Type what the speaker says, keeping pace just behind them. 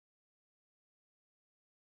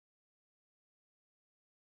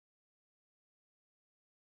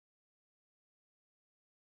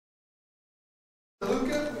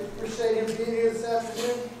Deluca, we appreciate him being here this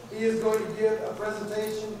afternoon. He is going to give a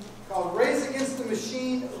presentation called Race Against the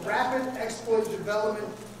Machine, Rapid Exploit Development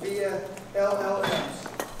via LLMs.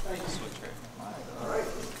 Thank you. All right.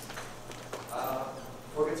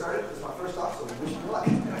 Before we get started, this is my first talk, so we wish you luck.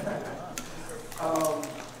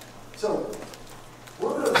 So, a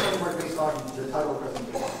little bit of the framework based on the title of the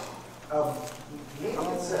presentation. Maybe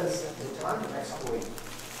it says the time to exploit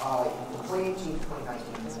from 2018 to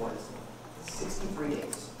 2019 was 63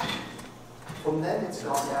 days. From then, it's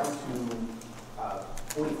gone down to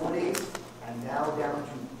 44 days, and now down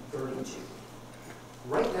to 32.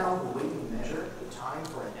 Right now, the way we measure the time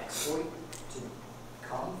for an exploit to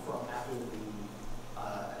come from after the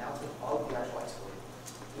announcement of the actual exploit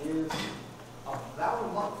is about a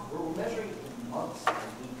month. We're measuring in months and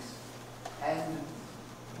weeks. And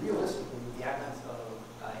realistically, with the advent of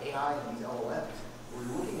AI and these LLMs, we're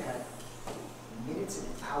looking at minutes and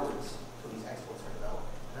hours till these exploits are developed.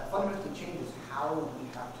 And that fundamentally changes how we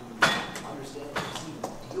have to understand, perceive,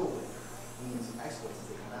 and deal with these exploits as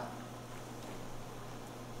they come out.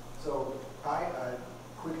 So,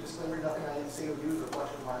 quick disclaimer, nothing I say or do is a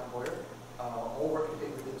reflection of my employer. All work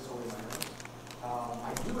contained within solely my own.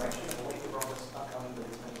 I do actually have a white paper on this upcoming, but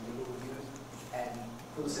it's many legal reviews. And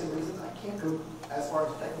for the same reasons, I can't go as far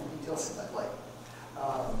into technical details as I'd like.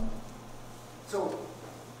 So,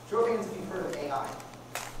 show of hands if you've heard of AI.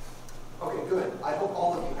 Okay, good. I hope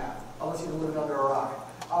all of you have, unless you've been living under a rock.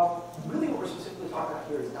 Really what we're specifically talking about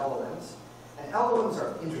here is LLMs. And LLMs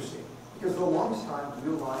are interesting because for the longest time we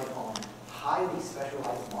relied on highly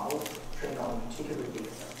specialized models trained on particular data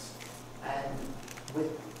sets. And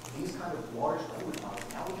with these kind of large language models,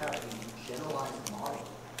 now we have a generalized model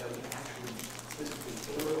that we can actually specifically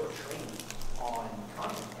tailor or train on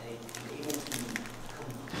content, and it is able to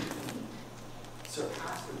completely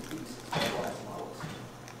surpass the previous specialized models.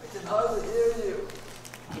 I can hardly hear you.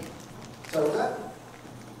 So with that?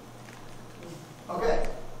 Okay.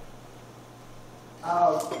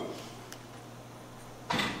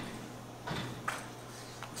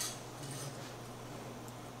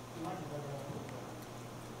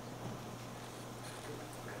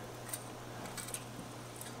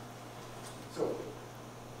 So,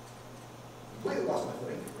 completely lost my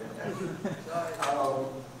footing.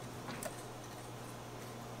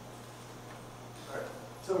 Alright.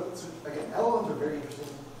 So again, LLMs are very interesting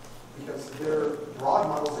because they're broad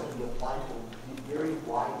models that can be applied to a very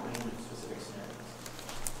wide range of specific scenarios.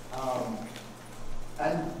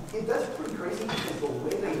 And that's pretty crazy because the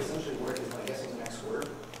way they essentially work is by guessing the next word.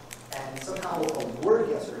 And somehow a word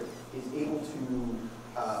guesser is able to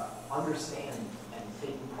understand and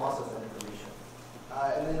process that information.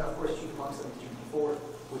 And then, of course, chief amongst them is GPT-4,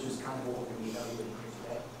 which is kind of what we're going to be evaluating here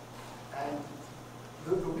today. And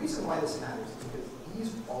the reason why this matters is because these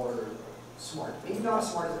are smart. Maybe not as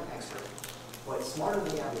smart as an expert, but smarter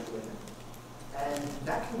than the average layman. And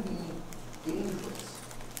that can be dangerous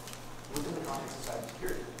within the context of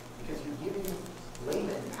cybersecurity, because you're giving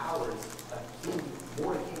laymen powers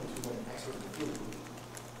more akin to what an expert in the field would be.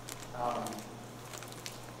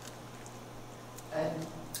 And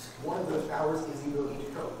one of those powers is the ability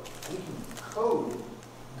to code. We can code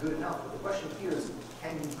good enough, but the question here is,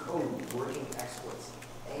 can you code working exploits?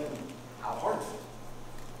 And how hard is it?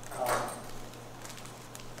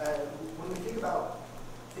 When we think about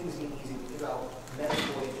things being easy, we think about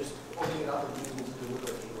Metasploit, just opening it up and being able to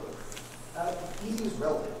deliver a payload. Easy is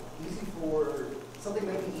relative. Easy for something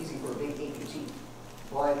might be easy for a big APT,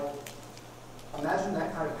 but imagine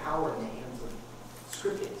that kind of power in the hands of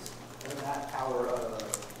scriptings, and that power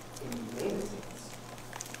in layman's hands.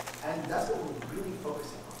 And that's what we're really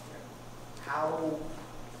focusing on here. How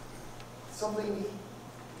something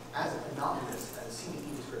as anomalous as a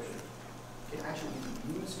CVE description can actually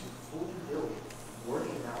be used to fully build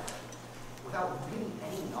working malware without really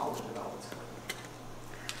any knowledge about what's going on.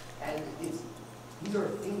 And these are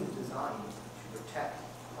things designed to protect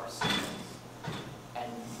our systems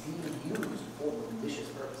and being used for malicious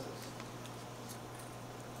purposes.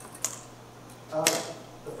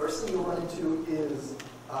 The first thing you'll run into is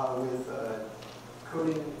with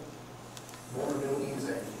coding vulnerabilities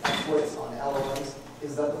and exploits on LLMs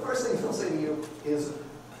is that the first thing they'll say to you is,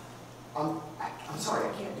 I'm sorry,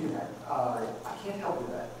 I can't do that. I can't help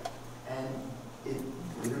with that. And it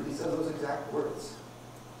literally says those exact words.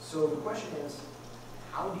 So the question is,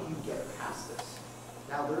 how do you get past this?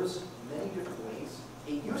 Now, there's many different ways.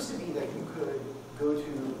 It used to be that you could go to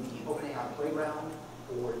the OpenAI playground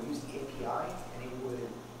or use the API, and it would,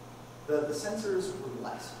 the sensors were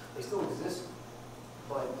less. They still exist,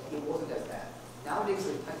 but it wasn't as bad. Nowadays,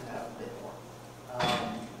 they've tightened that up a bit more.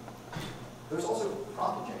 There's also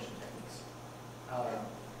prompt injection techniques.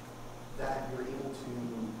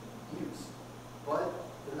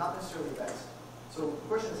 necessarily the best. So the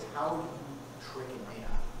question is, how do you train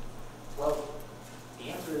AI? Well, the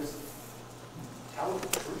answer is tell it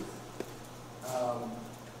the truth.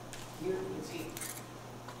 Here you can see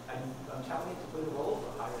I'm telling it to play the role of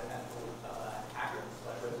a higher-ethical hacker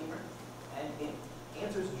 / red teamer, and it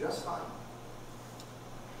answers just fine.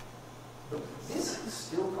 But this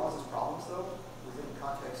still causes problems, though, within the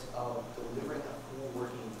context of delivering a full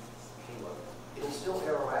working payload. It'll still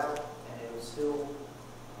error out, and it'll still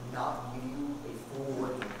not give you a full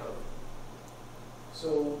working code.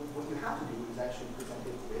 So what you have to do is actually present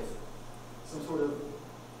it with some sort of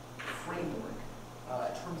framework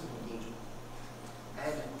in terms of engagement.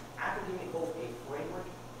 And after giving it both a framework,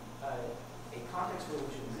 a context for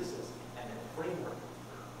which it exists, and a framework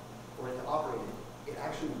for it to operate in, it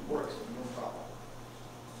actually works with no problem.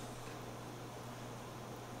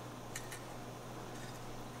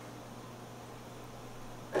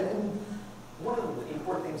 And then one of the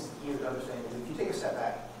important things here to understand is if you take a step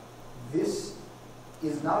back, this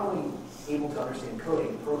is not only able to understand coding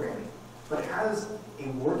and programming, but it has a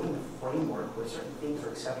working framework where certain things are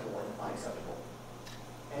acceptable and unacceptable.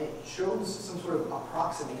 And it shows some sort of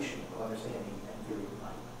approximation of understanding and theory of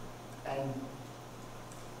mind. And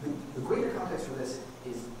the greater context for this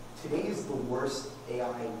is today is the worst AI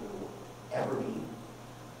will ever be,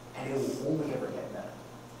 and it will only ever get better.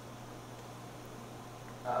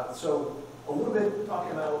 So a little bit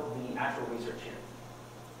talking about the actual research here.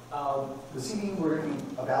 The CVE we're going to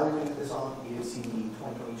be evaluating this on is CVE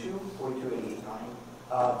 2022-42889,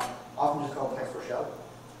 often just called text for shell.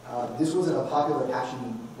 This was a popular Apache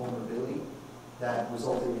vulnerability that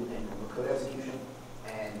resulted in code execution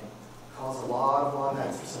and caused a lot of long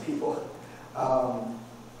nights for some people.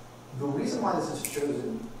 The reason why this is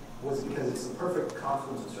chosen was because it's the perfect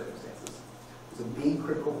confluence of circumstances. It's a big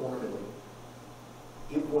critical vulnerability.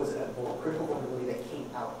 It was a critical vulnerability that came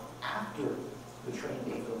out after the training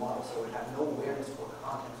date for the model, so it had no awareness or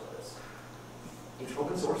context of this. It's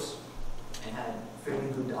open source and had fairly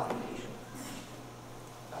good documentation.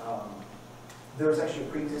 There's actually a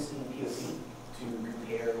pre-existing POC to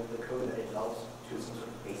compare the code that it develops to some sort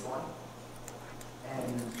of baseline.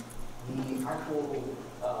 And the actual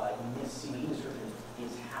CVE description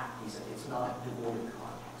is half decent. It's not devoid of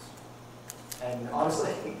context. And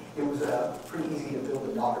honestly, it was pretty easy to build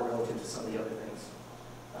a Docker relative to some of the other things.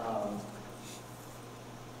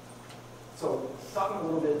 So talking a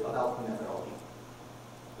little bit about the methodology.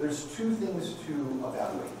 There's two things to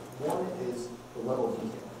evaluate. One is the level of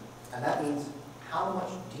detail. And that means how much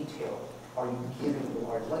detail are you giving the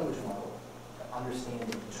large language model to understand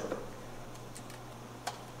and interpret.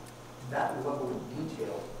 That level of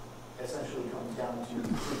detail essentially comes down to 3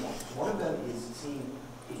 points. One of them is seeing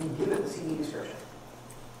if you give it the CVE description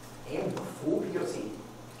and the full POC,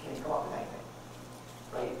 can it come up with anything?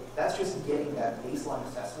 Right? That's just getting that baseline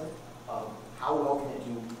assessment of how well can it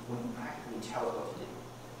do when you practically tell it what to do.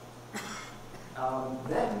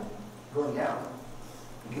 Then, going down,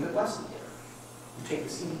 you give it less detail. You take the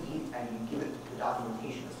CVE and you give it the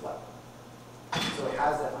documentation as well. So it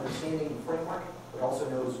has that understanding framework, but also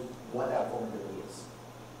knows what that vulnerability is.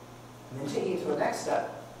 And then taking it to the next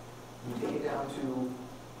step, you take it down to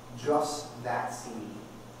just that CVE.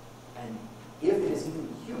 And if it is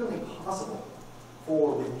even humanly possible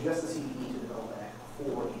for with just the CVE to develop a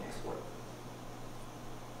full working exploit.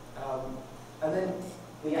 And then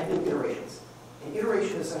the idea of iterations. An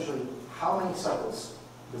iteration is essentially how many cycles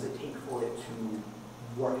does it take for it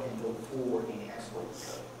to work and build full working exploit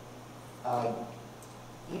code.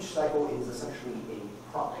 Each cycle is essentially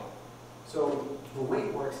a prompting. So the way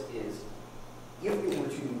it works is if it were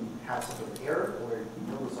to have some sort of error or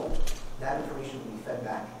no result, that information will be fed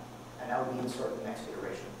back, and that would be the start of the next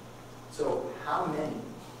iteration. So how many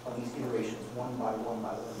of these iterations, one by one,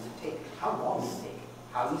 does it take? How long does it take?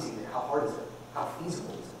 How easy is it? How hard is it? How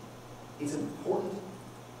feasible is it? It's important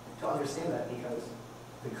to understand that because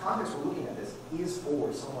the context we're looking at this is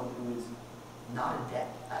for someone who is not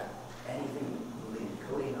adept at anything related to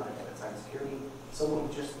coding, not adept at cybersecurity, someone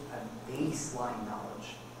with just a baseline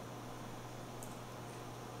knowledge.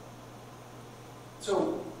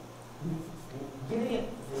 So, giving it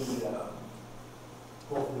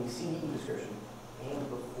both the CVE description and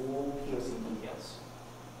the full POC details,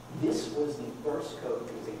 this was the first code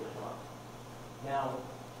that was able to come up. Now,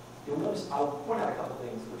 you'll notice, I'll point out a couple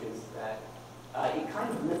things, which is that it kind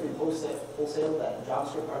of lifted wholesale that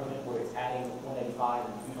JavaScript argument where it's adding 195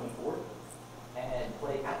 and 324, but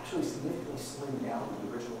it actually significantly slimmed down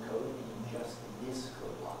the original code into just this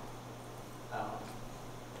code block.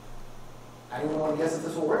 Anyone want to guess if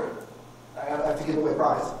this will work? I have to give away a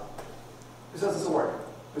prize. Who says this will work?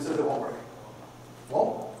 Who says it won't work?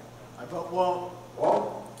 Won't? But well,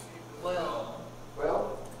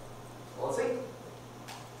 let's see.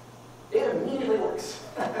 It immediately works.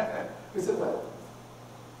 Who said well?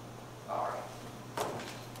 All right.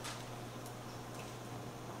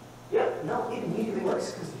 Yeah, no, it immediately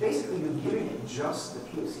works because basically you're giving it just the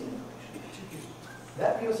POC information.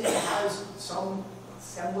 That POC has some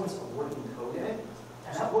semblance of working code in it,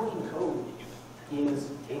 and that working code is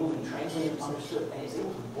able to be translated and understood, and is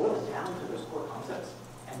able to boil it down to those core concepts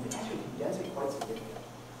and actually condense it quite significantly.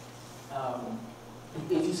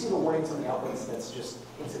 If you see the warnings on the outputs, that's just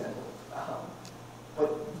incidental.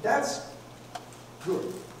 But that's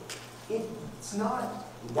good. It's not,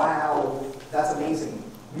 wow, that's amazing.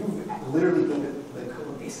 You literally gave it the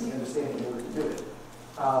code basically understanding in order to do it.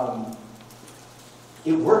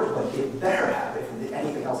 It worked, but it better have if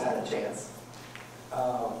anything else had a chance.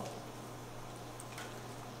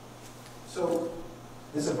 So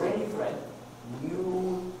this is a brand new thread,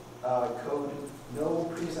 new code, no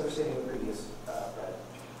previous understanding of the previous thread,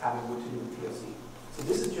 having what to do with POC. So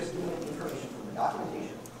this is just giving it information from the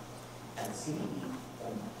documentation and the CVE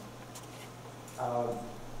only.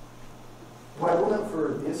 What I will note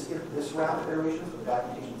for this round of iterations with the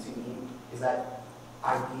documentation and CVE is that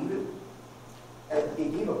it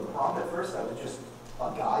gave a prompt at first that was just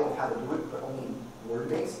a guide of how to do it, but only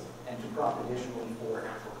word-based, and to prompt additionally for an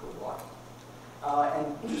actual code block.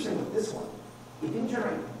 And interesting with this one, it didn't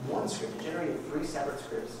generate one script, it generated 3 separate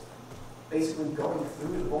scripts, basically going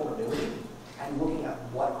through the vulnerability and looking at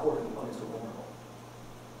what core components were vulnerable.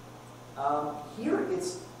 Here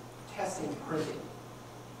it's testing printing.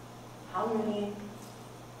 How many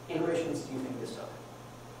iterations do you think this took?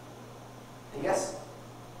 Any guess?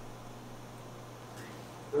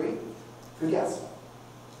 3? Good guess.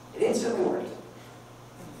 It instantly worked.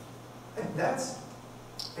 And that's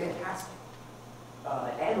fantastic.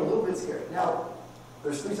 And a little bit scary. Now,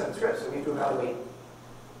 there's 3 separate scripts, so we have to evaluate,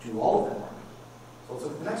 do all of them work? So let's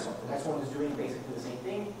look at the next one. The next one is doing basically the same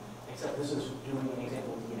thing, except this is doing an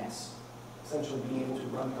example of DNS. Essentially being able to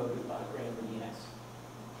run code granted for DNS.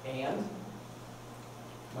 And,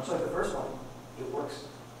 much like the first one, it works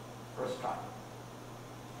first try.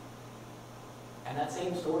 And that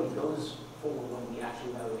same story goes forward when we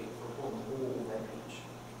actually evaluate for the whole web page.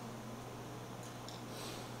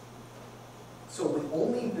 So with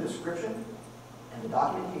only the description and the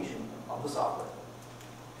documentation of the software,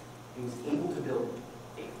 it was able to build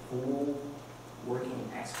a full working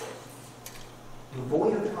exploit.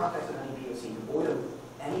 Devoid of the context of any POC, devoid of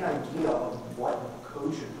any idea of what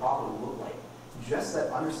code should properly look like, just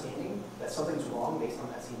that understanding that something's wrong based on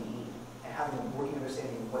that CVE, and having a working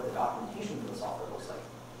understanding of what the documentation for the software looks like,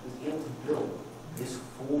 was able to build this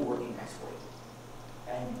full working exploit.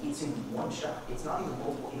 And it's in one shot. It's not even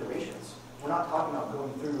multiple iterations. We're not talking about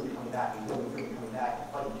going through and coming back and going through and coming back and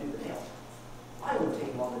fighting tooth and nail. Why would it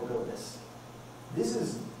take longer to build this? This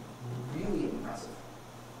is really impressive.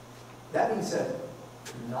 That being said,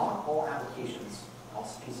 not all applications, all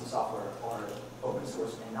pieces of software are open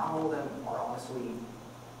source, and not all of them are honestly,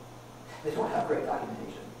 they don't have great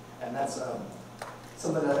documentation. And that's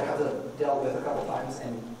something that I have to deal with a couple times,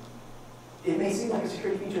 and it may seem like a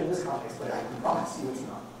security feature in this context, but I can promise you it's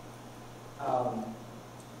not.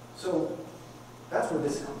 So that's where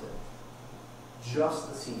this comes in. Just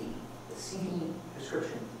the CVE. The CVE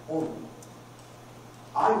description only.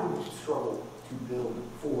 I would struggle to build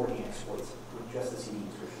full working exploits with just the CVE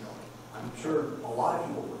description only. I'm sure a lot of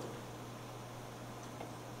people would.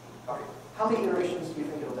 Okay, how many iterations do you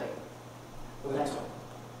think it'll take for the next one?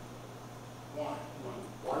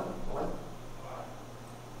 One?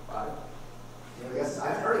 5. I guess I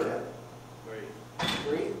haven't heard it yet.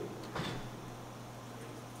 3?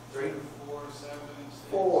 3? 4, 7, 6.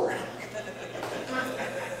 4.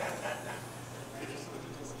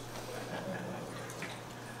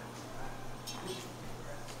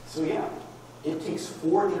 So yeah, it takes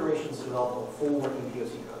 4 iterations to develop a full working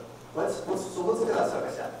POC code. Let's look at that step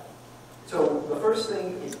by step. So the first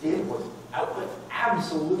thing it did was output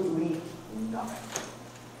absolutely nothing.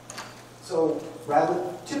 So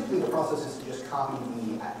typically the process is to just copy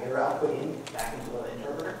the error output back into the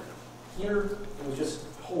interpreter. Here it was just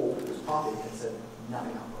told, it was prompted, and it said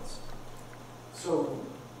nothing outputs. So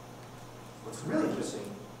what's really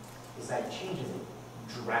interesting is that it changes it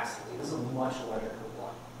drastically. This is a much larger code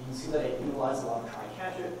block. You can see that it utilizes a lot of try and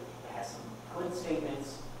catch it. It has some print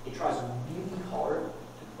statements. It tries really hard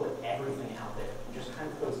to put everything out there. It just kind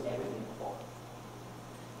of throws everything in the ball.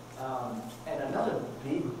 And another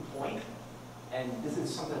big point, and this is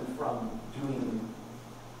something from doing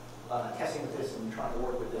testing with this and trying to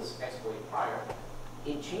work with this exploit prior,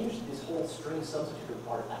 it changed this whole string substitute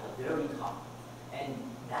part at the very top. And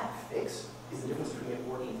that fix is the difference between it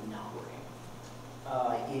working and not working.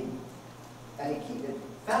 It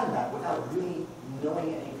found that without really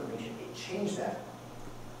knowing any information. It changed that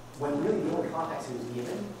when really the only context it was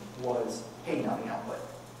given was, hey, nothing output.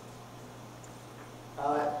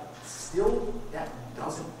 Still, that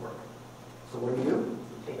doesn't work. So what do? You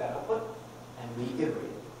take that output and reiterate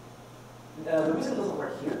it. The reason it doesn't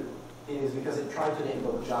work here is because it tried to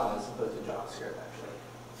invoke Java as opposed to JavaScript, actually.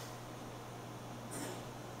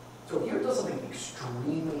 So here it does something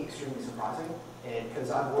extremely, extremely surprising,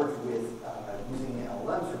 because I've worked with using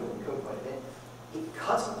LLMs for building code quite a bit. It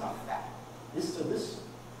cuts enough fat. This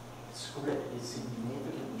script is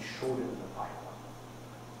significantly shorter than the prior one.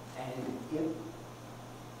 And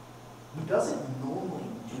it doesn't normally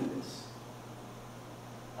do this.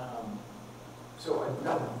 So I've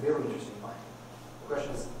got a very interesting find. The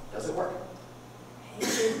question is, does it work?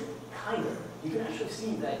 Kind of. You can actually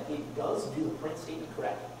see that it does do the print statement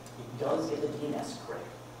correct. It does get the DNS correct,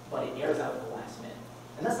 but it errors out at the last minute.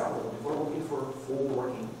 And that's not what we're looking for. We're looking for full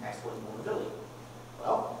working exploit vulnerability.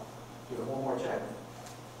 Well, give it one more check.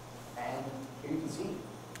 And here you can see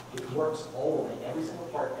it works all of it. Every single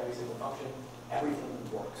part, every single function, everything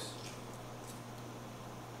works.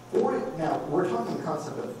 Now, we're talking the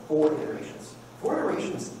concept of 4 iterations. 4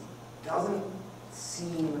 iterations doesn't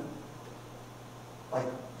seem like,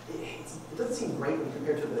 it doesn't seem great when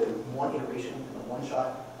compared to the 1 iteration and the 1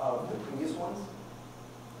 shot of the previous ones.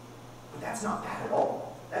 But that's not bad at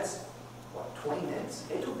all. That's, what, 20 minutes?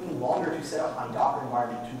 It took me longer to set up my Docker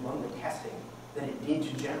environment to run the testing than it did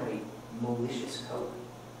to generate malicious code.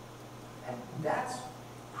 And that's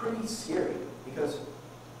pretty scary because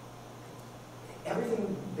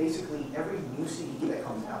everything, basically every new CVE that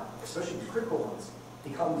comes out, especially these critical ones,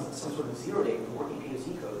 becomes some sort of zero-day for working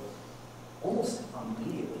POC code almost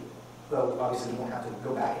immediately. Though obviously you won't have to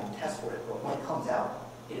go back and test for it, but when it comes out,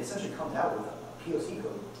 it essentially comes out with a POC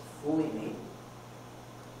code fully made.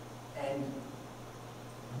 And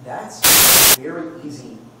that's very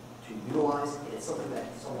easy to utilize, and it's something that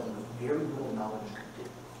someone with very little knowledge could do.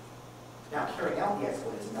 Now, carrying out the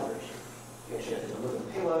exploit is another issue. You actually have to deliver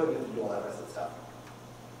the payload, you have to do all that rest of the stuff.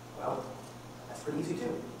 Well, that's pretty easy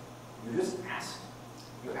too. You just ask.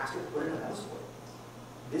 You ask it to put it in an exploit.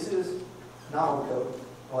 This is novel code,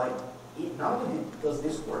 but it not only does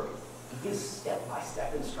this work, it gives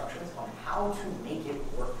step-by-step instructions on how to make it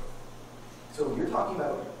work. So you're talking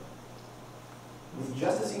about, with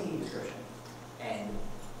just a CVE description and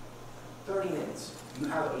 30 minutes, you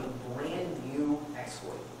have a brand new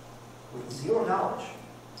exploit with zero knowledge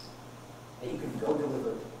that you can go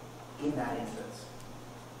deliver in that instance.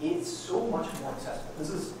 It's so much more accessible. This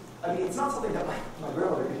is, I mean, it's not something that my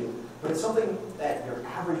grandmother could do, but it's something that your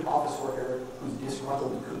average office worker who's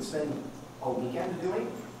disgruntled could spend a weekend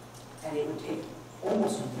doing, and it would take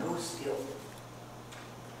almost no skill.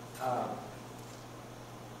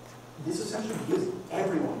 This essentially gives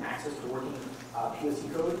everyone access to working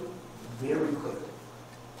POC code very quickly.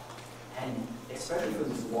 And especially for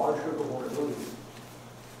these large critical vulnerabilities,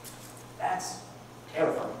 that's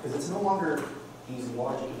terrifying, because it's no longer these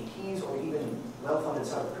large APTs or even well-funded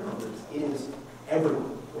cyber criminal groups. It is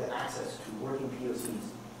everyone with access to working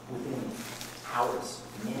POCs within hours,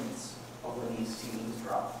 minutes of when these CVEs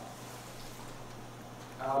drop.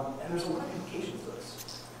 And there's a lot of implications to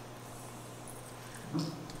this. We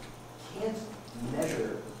can't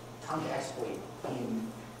measure time to exploit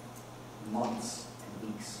in months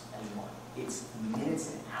and weeks anymore. It's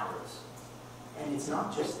minutes and hours. And it's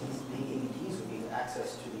not just these big APTs who get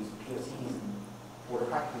access to these POCs and or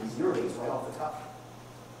practically 0 days right off the top.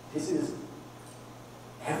 This is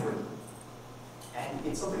everything. And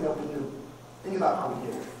it's something that we need to think about how we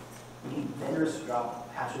do it. We need vendors to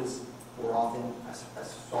drop patches more often, as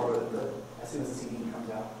soon as the CVE comes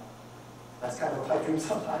out. That's kind of a pipe dream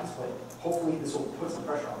sometimes, but hopefully this will put some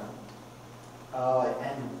pressure on them.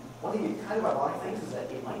 And one of the kind of ironic things is that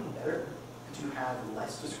it might be better to have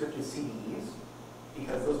less descriptive CVEs,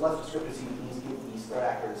 because those less descriptive CVEs give these threat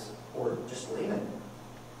actors, or just laymen,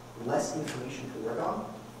 less information to work on.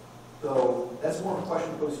 So that's more of a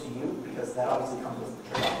question posed to you, because that obviously comes with the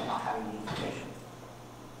trade-off of not having the information.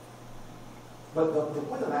 But the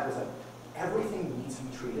point of the matter is that everything needs to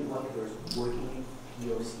be treated like there's working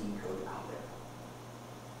POC code out there.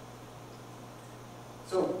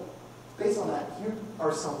 So based on that, here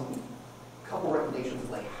are some couple recommendations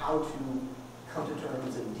of like how to come to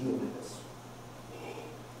terms and deal with this.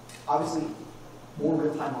 Obviously, more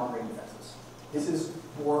real-time monitoring defenses. This is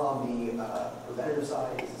more on the preventative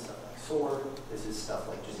side. This is stuff like SOAR. This is stuff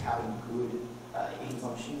like just having good agents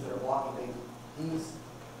on machines that are blocking things.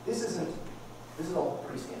 This is all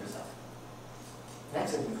pretty standard stuff.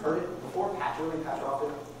 Next, and you've heard it before, patch early, patch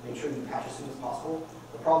often, make sure you patch as soon as possible.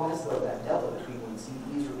 The problem is, though, that delta between when the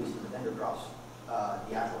CVE is released and the vendor drops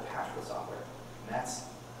the actual patch for the software. And that's,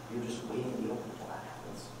 you're just waiting in the open until that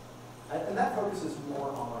happens. And that focuses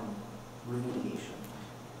more on remediation.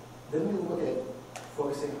 Then we look at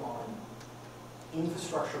focusing on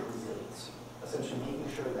infrastructure resilience, essentially making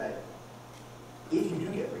sure that if you do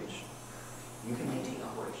get breached, you can maintain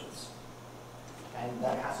operations. And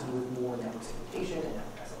that has to do with more network segmentation and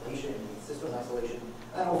network isolation and system isolation.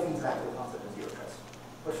 That all feeds back to the concept of zero trust.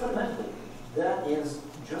 But fundamentally, that is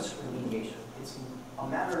just remediation. It's a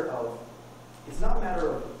matter of, it's not a matter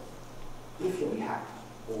of if you'll be hacked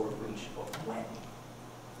or breached, but when.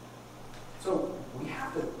 So we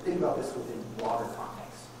have to think about this within broader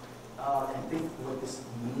context and think what this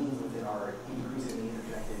means within our increasingly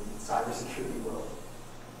interconnected cybersecurity world.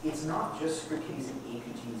 It's not just script kiddies and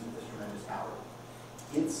APTs with this tremendous power.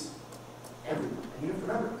 It's everyone. And you have to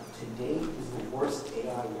remember, today is the worst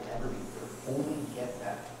AI will ever be. It'll only get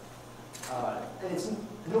better. And it's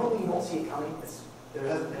normally you don't see it coming. There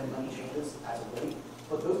hasn't been many changes as of late,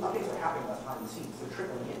 but those updates are happening behind the scenes. They're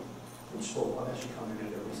trickling in, which will eventually come to be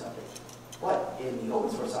a release update. But in the open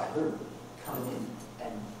source side, they're coming in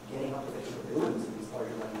and getting up to the capabilities of these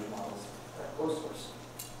larger language models that are closed source.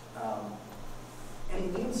 And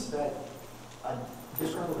it means that a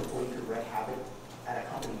disgruntled employee could wreak havoc at a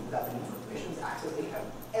company without the need for permissions, access. They have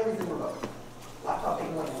everything remote, laptop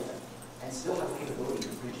taking away everything, and still have the capability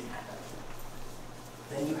of breaching hack that.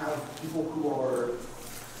 Then you have people who are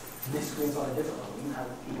miscreants on a different level. You have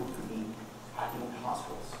people who could be hacking into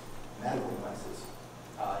hospitals, medical devices,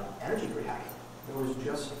 energy grid hacking. There was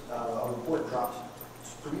just a report dropped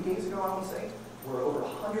 3 days ago, I want to say, where over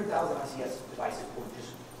 100,000 ICS devices were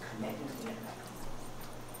just connected to the internet.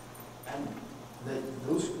 And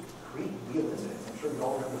those create real incidents. I'm sure you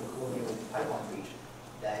all remember the colonial pipeline breach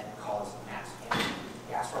that caused mass damage,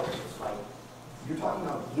 gas prices to spike. You're talking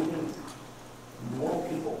about giving normal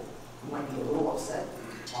people who might be a little upset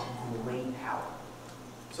on great power.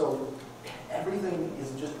 So everything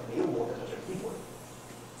is just available at the touch of a keyboard.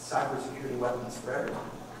 Cybersecurity weapons for everyone.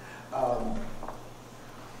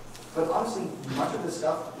 But honestly, much of the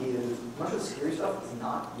scary stuff is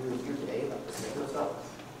not really here today, like the sacred stuff.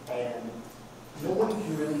 And no one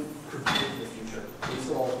can really predict the future. It's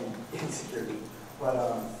all in security. But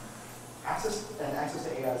access to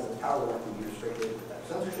AI as a power will likely be restricted with that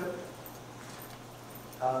censorship.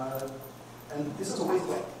 And this is a ways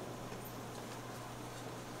away.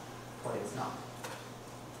 But it's not.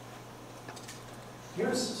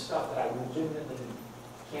 Here's stuff that I legitimately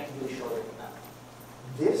can't really show right now.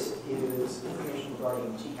 This is information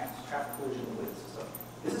regarding TCAS, traffic collision avoidance system.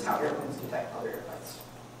 This is how airplanes detect other airplanes.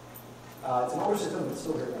 It's an older system, but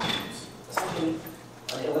still very much used. Essentially,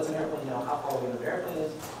 it lets an airplane know how far away another airplane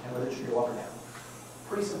is and whether it should go up or down.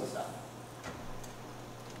 Pretty simple stuff.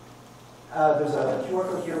 There's a QR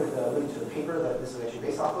code here with a link to the paper that this is actually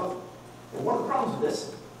based off of. But one of the problems with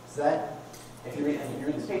this is that if you read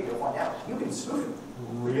this paper, you'll find out you can spoof it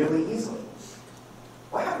really easily.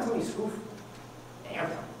 What happens when you spoof an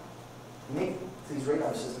airplane? You make these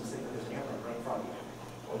radar systems think that there's an airplane right in front of you.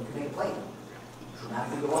 Or you can make a plane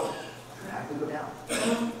dramatically go up, dramatically go down.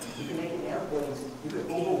 You can make an airplane, you could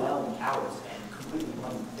overwhelm towers and completely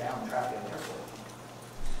run down traffic in an airport.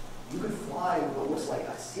 You could fly what looks like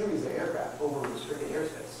a series of aircraft over restricted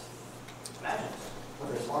airspace. Imagine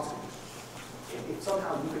what the response would be. If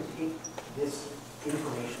somehow you could take this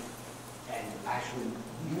information and actually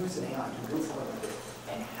use an AI to build something like this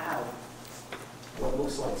and have what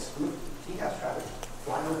looks like spoof TCAS traffic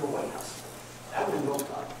flying over the White House, that would invoke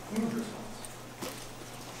a huge response.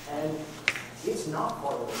 And it's not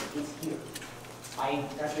far away, it's here. I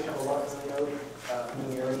actually have a lot of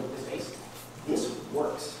familiarity with this space. This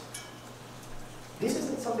works. This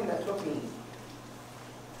isn't something that took me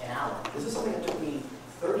an hour. This is something that took me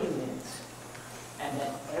 30 minutes. And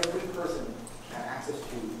that every person can have access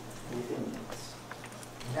to within minutes.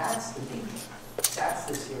 That's the danger. That's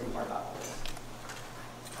the scary part about this.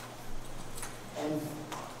 And,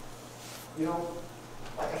 you know,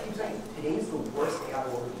 like I keep saying, today's the worst AI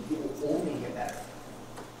world. It will only get better.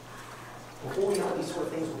 Before we know it, these sort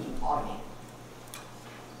of things will be automated.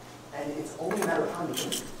 And it's only a matter of time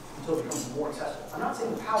until it becomes more accessible. I'm not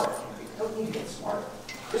saying the power has increased. It doesn't need to get smarter.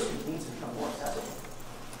 This needs to become more accessible.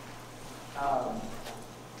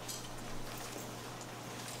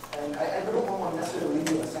 And I don't want to necessarily leave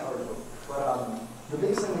you in a sour note, but the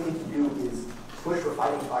biggest thing we need to do is push for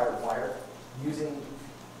fighting fire with wire, using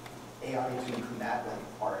AI to combat like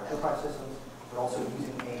our enterprise systems, but also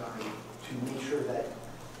using AI to make sure that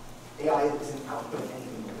AI isn't outputting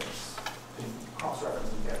anything